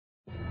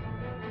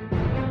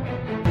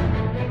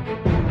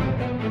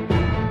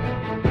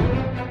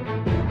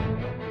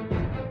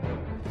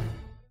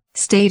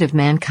State of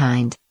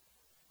mankind.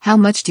 How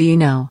much do you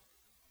know?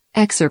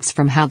 Excerpts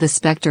from How the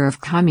Spectre of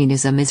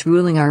Communism is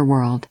Ruling Our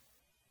World.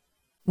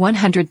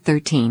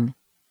 113.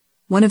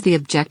 One of the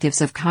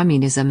objectives of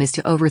communism is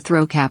to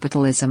overthrow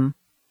capitalism.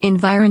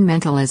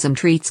 Environmentalism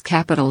treats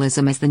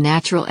capitalism as the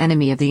natural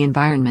enemy of the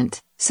environment,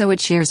 so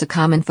it shares a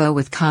common foe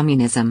with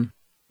communism.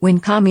 When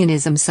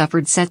communism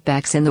suffered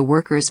setbacks in the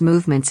workers'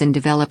 movements in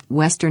developed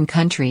Western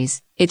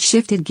countries, it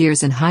shifted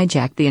gears and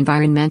hijacked the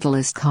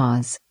environmentalist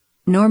cause.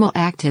 Normal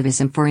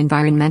activism for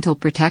environmental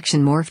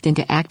protection morphed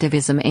into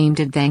activism aimed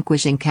at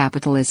vanquishing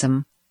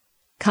capitalism.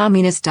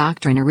 Communist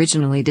doctrine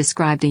originally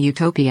described a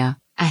utopia,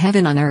 a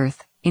heaven on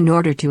earth, in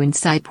order to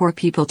incite poor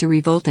people to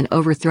revolt and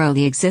overthrow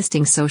the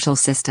existing social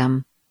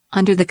system.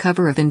 Under the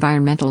cover of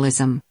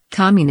environmentalism,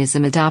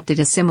 communism adopted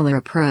a similar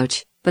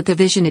approach, but the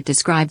vision it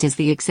described is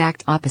the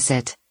exact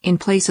opposite. In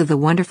place of the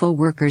wonderful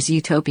workers'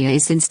 utopia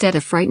is instead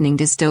a frightening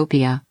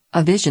dystopia,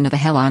 a vision of a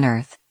hell on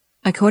earth.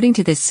 According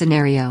to this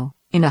scenario,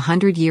 in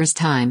 100 years'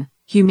 time,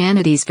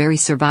 humanity's very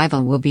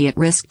survival will be at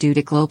risk due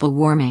to global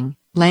warming,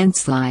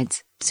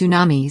 landslides,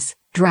 tsunamis,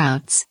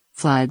 droughts,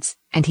 floods,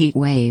 and heat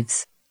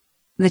waves.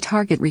 The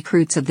target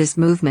recruits of this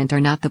movement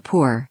are not the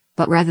poor,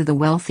 but rather the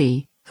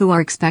wealthy, who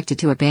are expected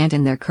to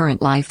abandon their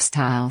current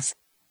lifestyles.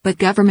 But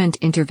government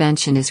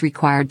intervention is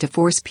required to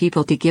force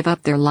people to give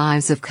up their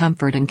lives of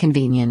comfort and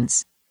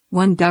convenience.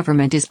 One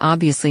government is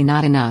obviously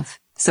not enough,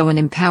 so an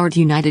empowered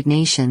United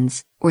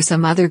Nations, or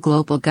some other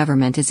global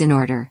government is in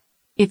order.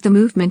 If the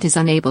movement is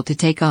unable to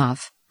take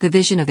off, the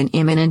vision of an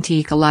imminent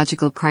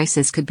ecological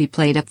crisis could be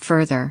played up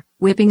further,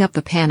 whipping up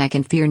the panic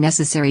and fear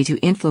necessary to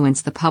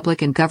influence the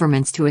public and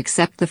governments to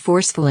accept the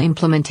forceful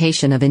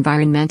implementation of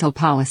environmental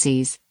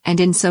policies, and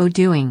in so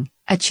doing,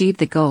 achieve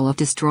the goal of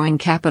destroying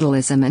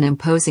capitalism and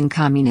imposing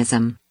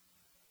communism.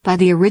 By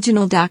the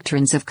original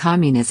doctrines of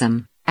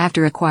communism,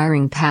 after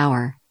acquiring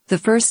power, the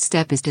first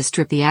step is to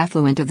strip the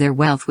affluent of their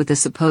wealth with the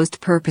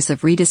supposed purpose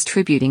of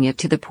redistributing it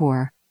to the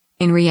poor.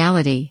 In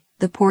reality,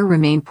 the poor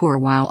remain poor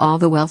while all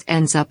the wealth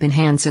ends up in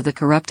hands of the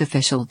corrupt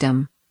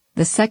officialdom.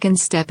 The second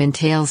step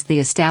entails the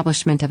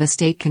establishment of a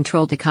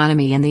state-controlled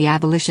economy and the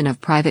abolition of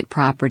private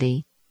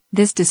property.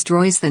 This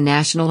destroys the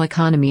national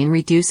economy and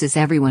reduces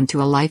everyone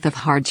to a life of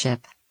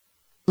hardship.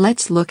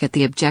 Let's look at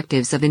the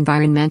objectives of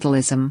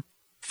environmentalism.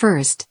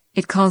 First,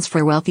 it calls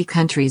for wealthy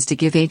countries to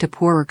give aid to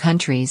poorer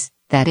countries,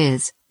 that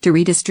is, to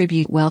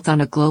redistribute wealth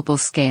on a global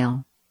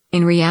scale.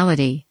 In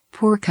reality,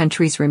 poor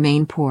countries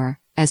remain poor,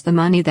 as the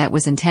money that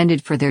was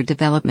intended for their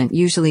development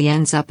usually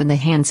ends up in the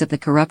hands of the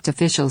corrupt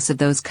officials of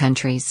those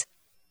countries.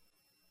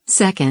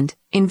 Second,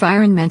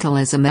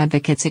 environmentalism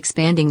advocates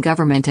expanding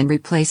government and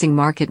replacing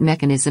market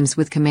mechanisms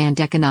with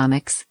command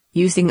economics,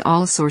 using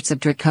all sorts of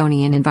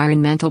draconian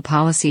environmental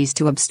policies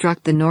to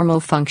obstruct the normal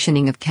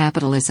functioning of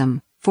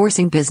capitalism,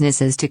 forcing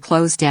businesses to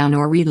close down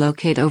or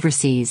relocate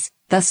overseas,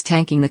 thus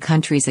tanking the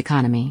country's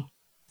economy.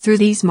 Through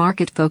these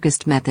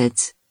market-focused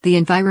methods,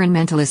 the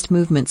environmentalist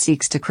movement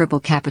seeks to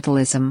cripple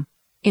capitalism.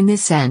 In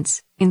this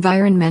sense,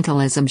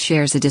 environmentalism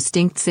shares a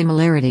distinct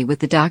similarity with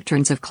the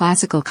doctrines of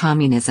classical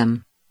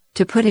communism.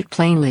 To put it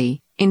plainly,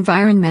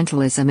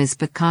 environmentalism is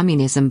but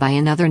communism by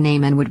another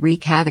name and would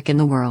wreak havoc in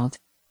the world.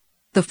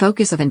 The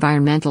focus of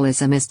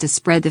environmentalism is to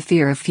spread the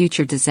fear of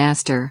future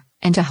disaster,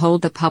 and to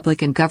hold the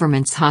public and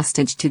governments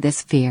hostage to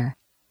this fear.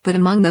 But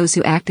among those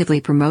who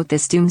actively promote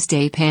this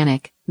doomsday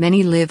panic,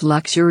 many live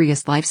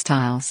luxurious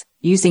lifestyles,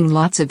 using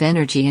lots of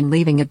energy and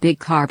leaving a big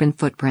carbon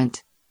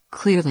footprint.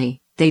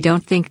 Clearly, they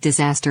don't think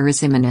disaster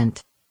is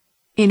imminent.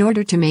 In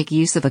order to make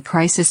use of a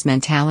crisis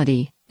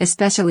mentality,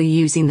 especially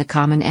using the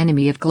common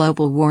enemy of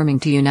global warming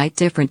to unite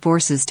different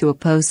forces to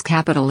oppose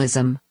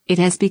capitalism, it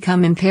has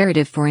become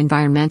imperative for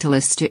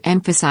environmentalists to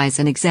emphasize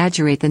and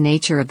exaggerate the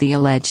nature of the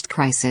alleged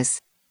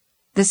crisis.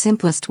 The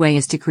simplest way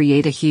is to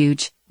create a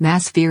huge,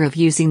 mass fear of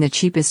using the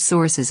cheapest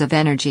sources of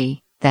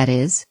energy, that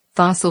is,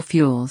 fossil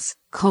fuels,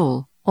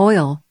 coal,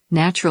 oil,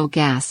 natural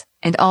gas,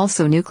 and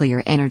also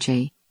nuclear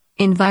energy.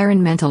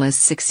 Environmentalists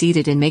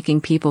succeeded in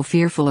making people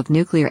fearful of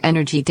nuclear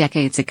energy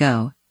decades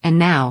ago, and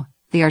now,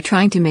 they are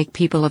trying to make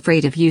people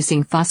afraid of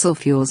using fossil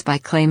fuels by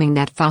claiming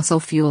that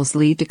fossil fuels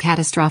lead to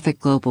catastrophic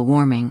global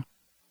warming.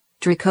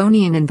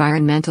 Draconian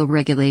environmental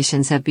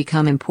regulations have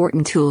become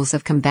important tools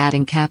of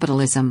combating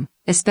capitalism,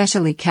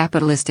 especially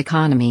capitalist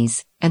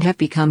economies, and have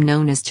become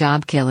known as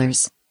job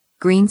killers.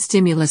 Green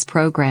stimulus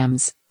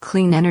programs,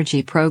 clean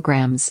energy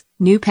programs,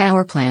 new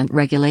power plant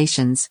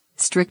regulations,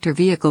 stricter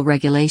vehicle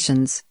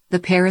regulations, the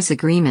Paris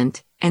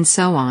Agreement, and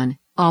so on,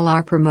 all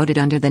are promoted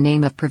under the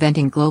name of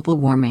preventing global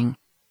warming.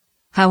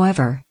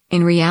 However,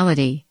 in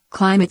reality,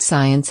 climate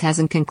science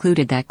hasn't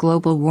concluded that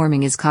global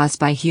warming is caused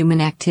by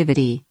human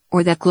activity,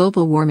 or that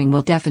global warming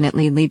will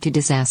definitely lead to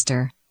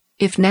disaster.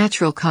 If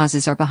natural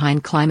causes are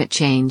behind climate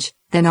change,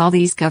 then all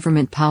these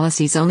government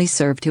policies only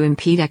serve to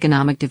impede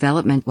economic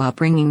development while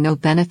bringing no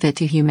benefit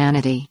to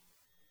humanity.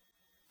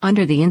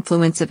 Under the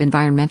influence of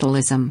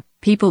environmentalism,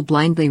 people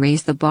blindly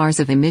raise the bars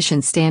of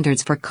emission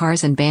standards for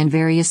cars and ban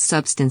various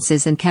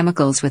substances and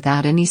chemicals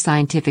without any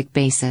scientific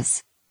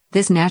basis.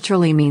 This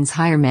naturally means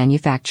higher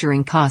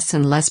manufacturing costs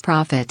and less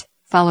profit,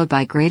 followed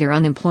by greater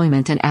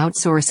unemployment and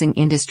outsourcing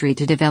industry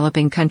to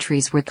developing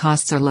countries where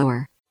costs are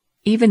lower.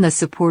 Even the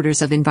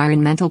supporters of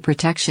environmental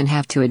protection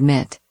have to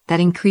admit that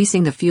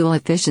increasing the fuel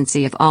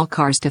efficiency of all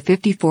cars to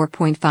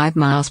 54.5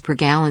 miles per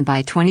gallon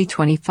by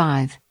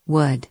 2025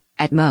 would,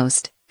 at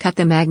most, cut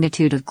the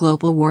magnitude of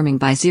global warming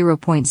by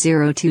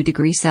 0.02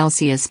 degrees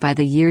Celsius by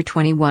the year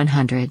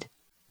 2100.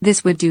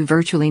 This would do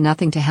virtually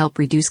nothing to help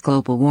reduce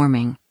global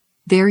warming.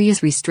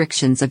 Various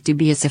restrictions of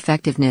dubious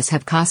effectiveness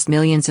have cost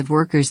millions of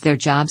workers their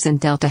jobs and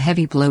dealt a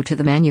heavy blow to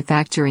the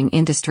manufacturing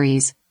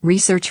industries,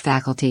 research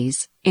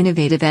faculties,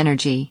 innovative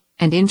energy,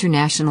 and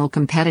international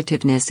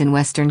competitiveness in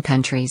Western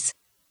countries.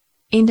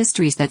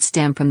 Industries that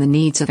stem from the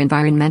needs of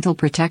environmental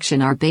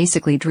protection are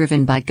basically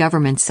driven by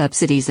government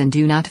subsidies and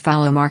do not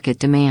follow market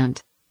demand.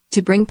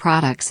 To bring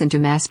products into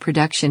mass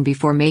production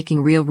before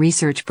making real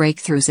research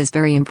breakthroughs is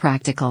very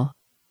impractical.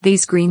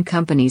 These green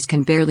companies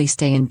can barely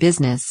stay in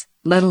business,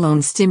 let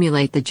alone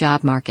stimulate the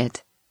job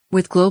market.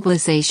 With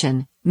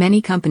globalization,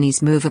 many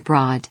companies move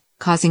abroad,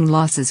 causing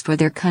losses for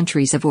their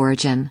countries of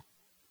origin.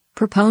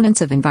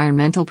 Proponents of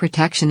environmental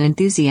protection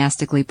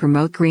enthusiastically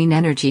promote green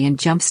energy and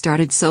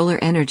jump-started solar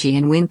energy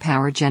and wind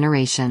power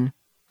generation.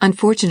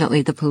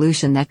 Unfortunately, the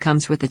pollution that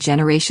comes with the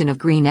generation of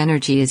green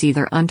energy is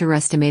either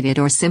underestimated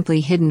or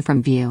simply hidden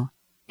from view.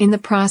 In the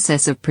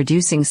process of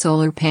producing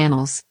solar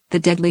panels, the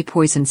deadly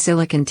poison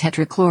silicon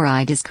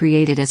tetrachloride is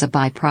created as a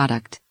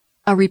byproduct.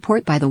 A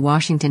report by the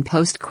Washington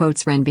Post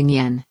quotes Ren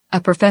Binyan, a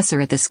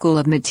professor at the School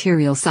of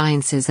Material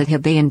Sciences at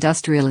Hebei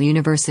Industrial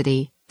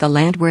University. The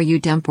land where you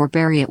dump or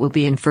bury it will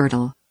be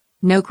infertile.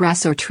 No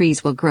grass or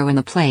trees will grow in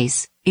the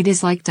place. It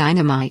is like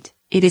dynamite,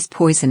 it is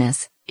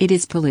poisonous, it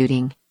is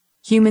polluting.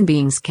 Human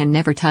beings can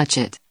never touch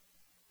it.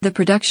 The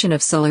production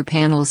of solar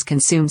panels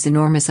consumes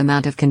enormous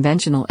amount of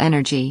conventional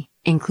energy,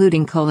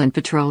 including coal and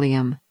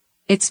petroleum.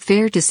 It's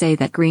fair to say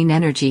that green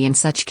energy in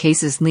such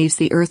cases leaves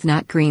the earth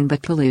not green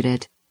but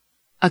polluted.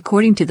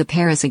 According to the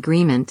Paris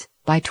Agreement,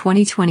 by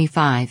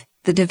 2025,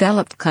 the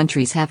developed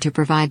countries have to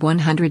provide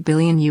 $100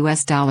 billion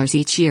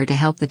each year to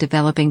help the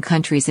developing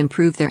countries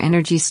improve their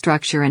energy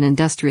structure and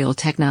industrial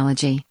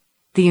technology.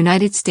 The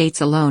United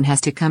States alone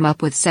has to come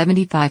up with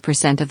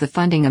 75% of the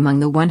funding among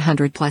the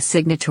 100-plus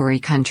signatory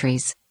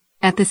countries.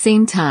 At the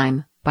same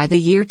time, by the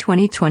year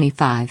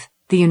 2025,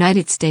 the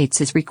United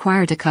States is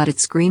required to cut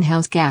its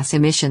greenhouse gas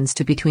emissions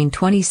to between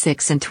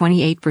 26 and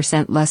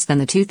 28% less than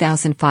the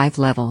 2005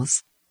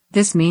 levels.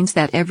 This means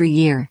that every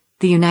year,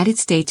 the United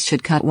States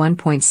should cut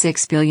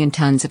 1.6 billion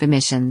tons of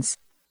emissions.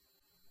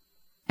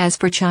 As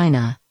for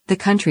China, the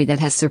country that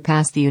has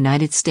surpassed the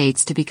United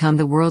States to become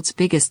the world's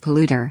biggest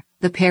polluter,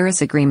 the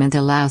Paris Agreement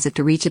allows it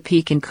to reach a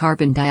peak in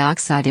carbon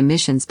dioxide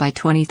emissions by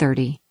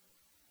 2030.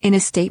 In a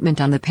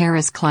statement on the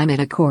Paris Climate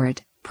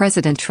Accord,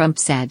 President Trump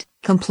said,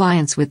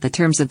 "Compliance with the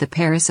terms of the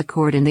Paris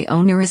Accord and the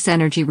onerous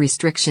energy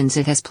restrictions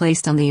it has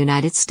placed on the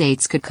United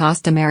States could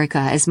cost America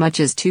as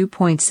much as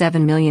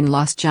 2.7 million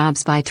lost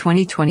jobs by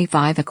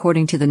 2025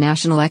 according to the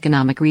National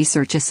Economic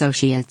Research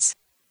Associates."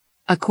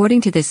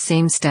 According to this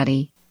same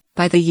study,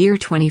 by the year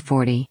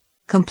 2040,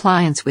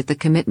 compliance with the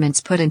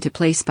commitments put into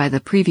place by the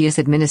previous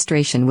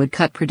administration would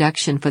cut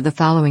production for the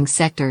following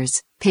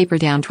sectors: paper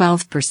down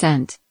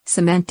 12%,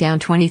 cement down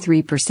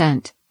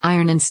 23%,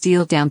 iron and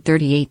steel down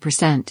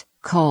 38%,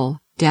 coal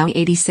down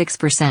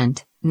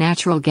 86%,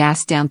 natural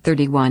gas down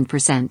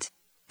 31%.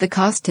 The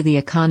cost to the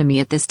economy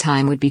at this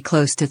time would be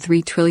close to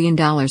 $3 trillion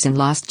in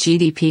lost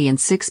GDP and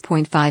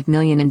 6.5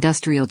 million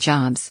industrial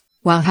jobs,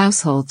 while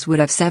households would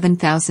have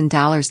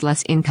 $7,000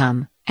 less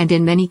income, and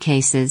in many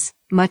cases,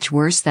 much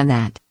worse than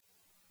that.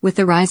 With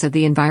the rise of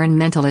the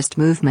environmentalist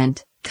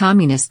movement,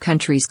 communist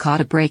countries caught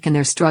a break in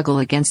their struggle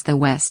against the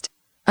West.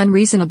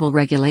 Unreasonable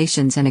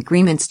regulations and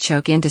agreements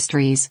choke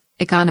industries,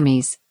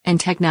 economies, and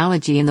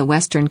technology in the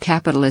Western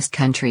capitalist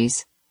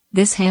countries.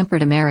 This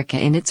hampered America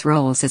in its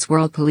roles as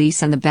world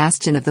police and the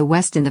bastion of the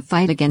West in the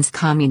fight against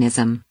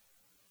communism.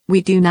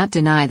 We do not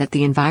deny that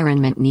the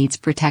environment needs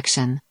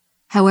protection.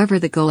 However,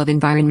 the goal of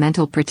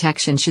environmental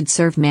protection should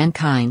serve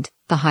mankind,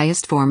 the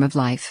highest form of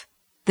life.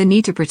 The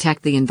need to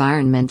protect the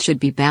environment should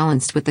be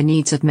balanced with the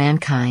needs of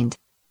mankind.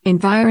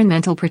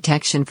 Environmental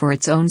protection for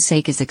its own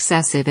sake is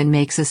excessive and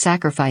makes a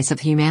sacrifice of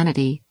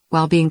humanity,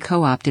 while being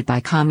co-opted by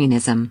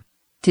communism.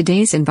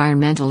 Today's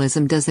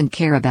environmentalism doesn't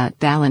care about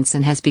balance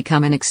and has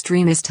become an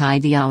extremist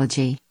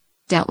ideology.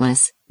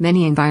 Doubtless,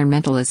 many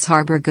environmentalists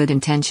harbor good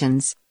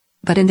intentions.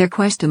 But in their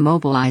quest to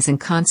mobilize and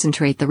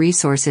concentrate the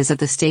resources of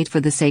the state for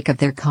the sake of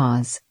their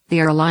cause, they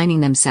are aligning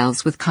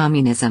themselves with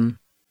communism.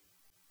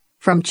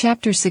 From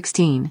Chapter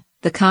 16,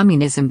 The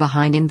Communism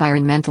Behind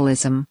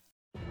Environmentalism.